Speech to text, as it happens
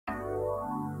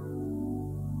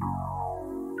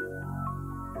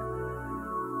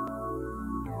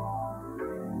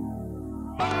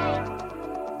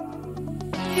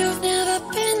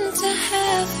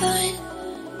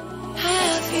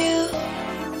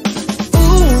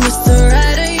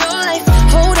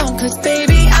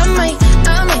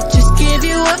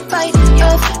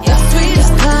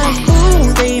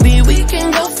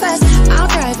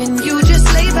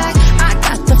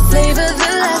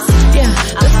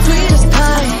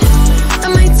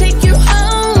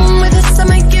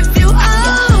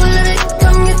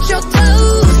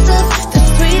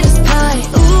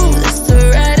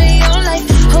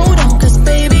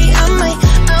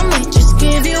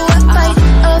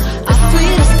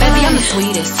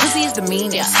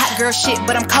girl shit,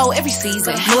 but I'm cold every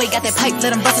season. Know he got that pipe, let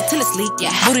him bust it till it's leak.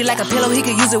 Yeah. Booty like a pillow, he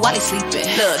could use it while he sleeping.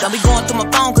 Look, don't be going through my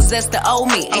phone, cause that's the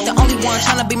old me. Ain't the only one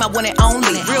tryna be my one and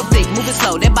only. Real thick, moving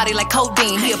slow, that body like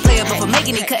codeine. He a player, but for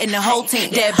making it, cutting the whole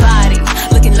team. That body,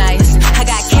 looking nice. I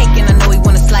got cake and I know he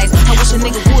wanna slice. I wish a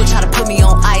nigga would try to put me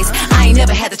on ice. I ain't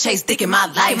never had to chase dick in my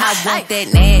life. I want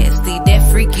that nasty, that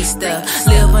freaky stuff.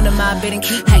 Live under my bed and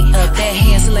keep me up. That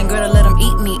hand-selling girl to let him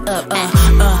eat me up.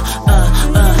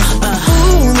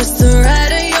 Ooh, this the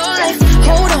ride of your life.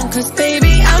 Hold on, cause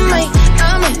baby, I might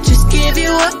just give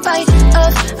you a bite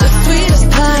of the sweetest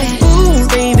pie. Ooh,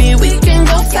 baby, we can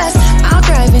go fast. I'll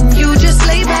drive and you just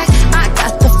lay back. I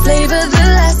got the flavor, the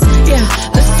last, yeah,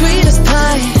 the sweetest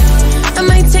pie. I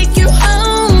might take you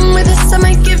home with us. I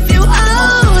might give you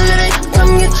all of it.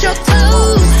 Come get your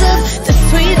toes up, the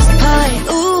sweetest pie.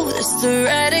 Ooh, this the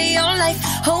ride of your life.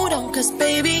 Hold on, cause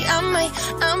baby, I might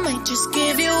just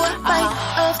give you a bite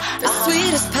of the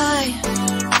sweetest pie.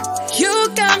 You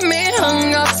got me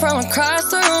hung up from across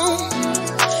the room.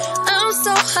 I'm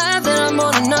so high that I'm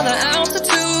on another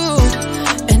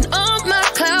altitude. And on my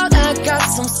cloud, I got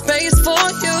some space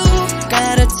for you.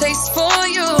 Got a taste for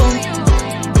you.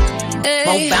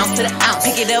 Won't bounce to the ounce,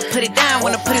 pick it up, put it down.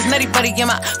 Wanna put his nutty buddy in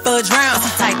my fudge round.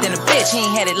 I'm tight than a bitch, he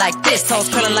ain't had it like this. Toes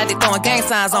curling like they throwing gang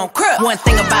signs on crib. One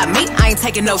thing about me, I ain't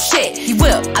taking no shit. He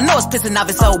will, I know it's pissing off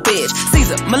his old bitch.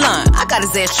 Caesar, Milan, I got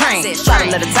his ass trained. Try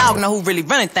to let a dog know who really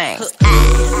running things.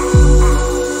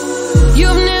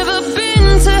 You've never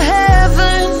been to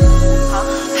heaven,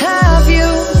 have you?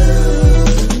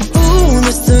 Ooh,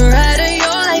 this the ride of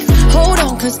your life. Hold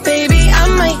on, cause baby, I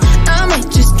might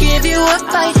just give you a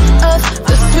bite of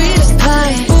the sweetest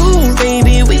pie. Ooh,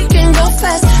 baby, we can go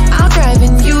fast. I'll drive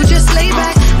and you just lay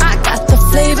back. I got the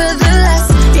flavor, the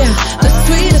last, yeah, the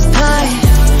sweetest pie.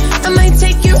 I might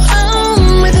take you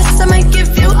home with us. I might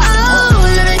give you all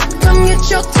of it. Come get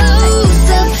your toes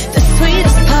up, the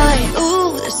sweetest pie.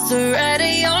 Ooh, this the ride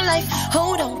of your life.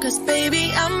 Hold on, cause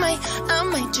baby, I might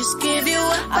just give you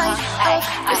a bite of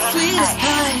the sweetest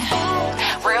pie.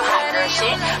 Real hot girl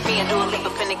shit. Me and Dua Lipa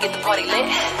finna get the party lit.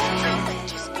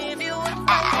 Just give you a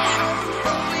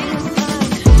sweetest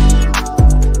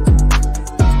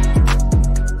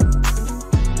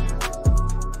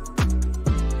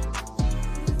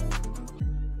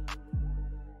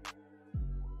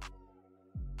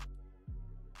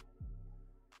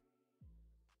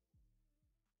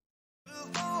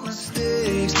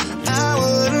mistakes, I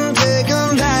wouldn't take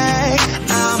them back.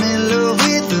 I'm in love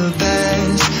with the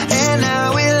past, and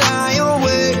now we lie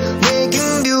awake,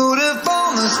 making beautiful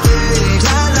mistakes.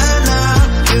 Na na na,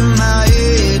 in my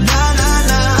head, na na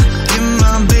na, in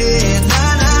my bed, na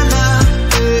na na,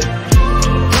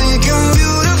 making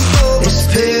beautiful. It's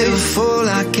pitiful,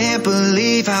 I can't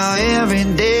believe how every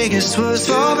day gets worse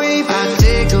for me. I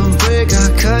take a break, I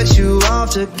cut you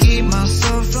off to keep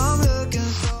myself from looking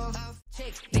so.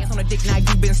 Dance on a dick, now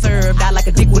you been served. I like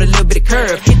a dick with a little bit of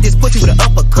curve. Hit this pussy with an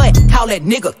uppercut. Call that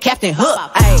nigga Captain Hook.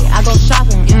 Ayy, I go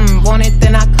shopping, want it,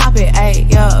 then I cop it.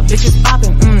 Ayy, yeah, bitches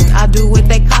popping, I do what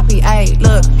they copy. Ayy,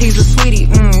 look, he's a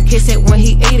sweetie, kiss it when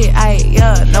he eat it. Ayy,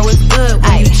 yeah, know it's good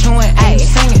when you chewing, ayy,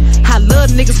 singing. I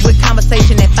love niggas with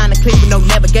conversation that find a clip with no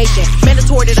navigation.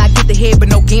 Mandatory that I get the head, but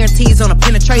no guarantees on a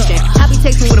penetration. I be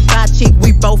texting with a bi chick,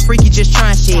 we both freaky, just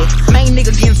trying shit. Main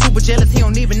nigga getting super jealous, he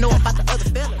don't even know about the other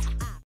fellas.